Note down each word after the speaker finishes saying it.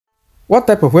What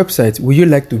type of website would you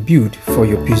like to build for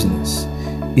your business?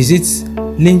 Is it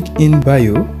link in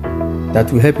bio that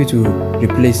will help you to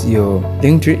replace your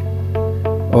Linktree?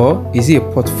 Or is it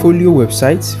a portfolio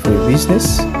website for your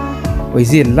business? Or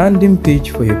is it a landing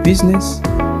page for your business?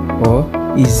 Or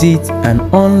is it an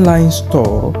online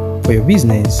store for your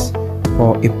business?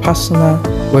 Or a personal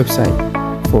website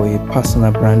for a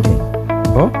personal branding?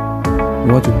 Or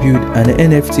you want to build an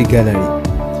NFT gallery?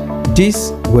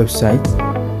 This website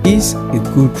is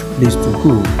a good place to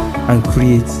go and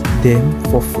create them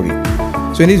for free.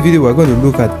 So in this video, we're going to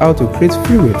look at how to create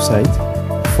free website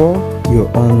for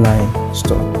your online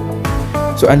store.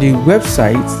 So, and the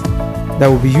website that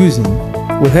we'll be using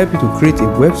will help you to create a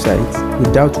website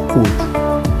without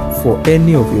code for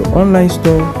any of your online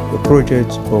store, your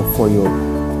projects, or for your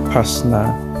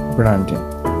personal branding.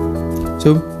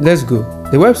 So let's go.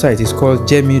 The website is called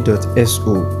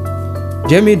Jemmy.so.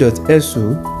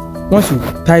 Jemmy.so. Once you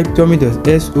type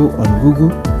Jemmy.so on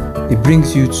Google, it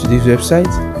brings you to this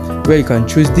website where you can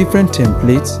choose different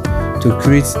templates to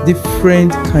create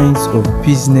different kinds of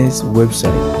business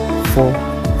website for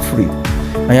free.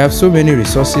 And you have so many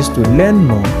resources to learn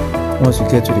more once you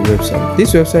get to the website.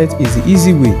 This website is the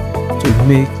easy way to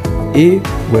make a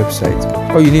website.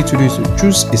 All you need to do is to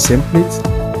choose a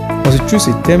template. Once you choose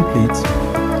a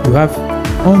template, you have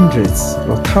hundreds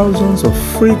or thousands of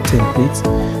free templates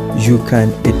you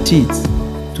can edit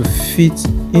to fit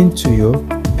into your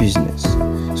business.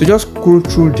 So just scroll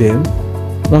through them.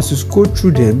 Once you scroll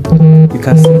through them, you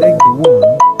can select the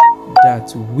one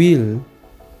that will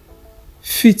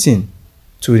fit in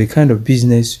to the kind of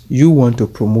business you want to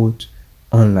promote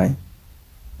online.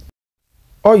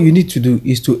 All you need to do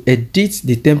is to edit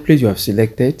the template you have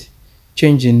selected,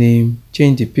 change the name,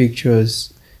 change the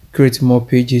pictures, create more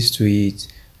pages to it,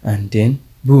 and then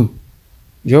boom,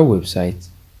 your website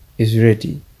is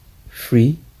ready,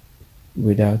 free,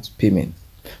 without payment.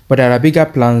 But there are bigger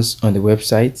plans on the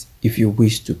website if you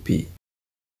wish to pay.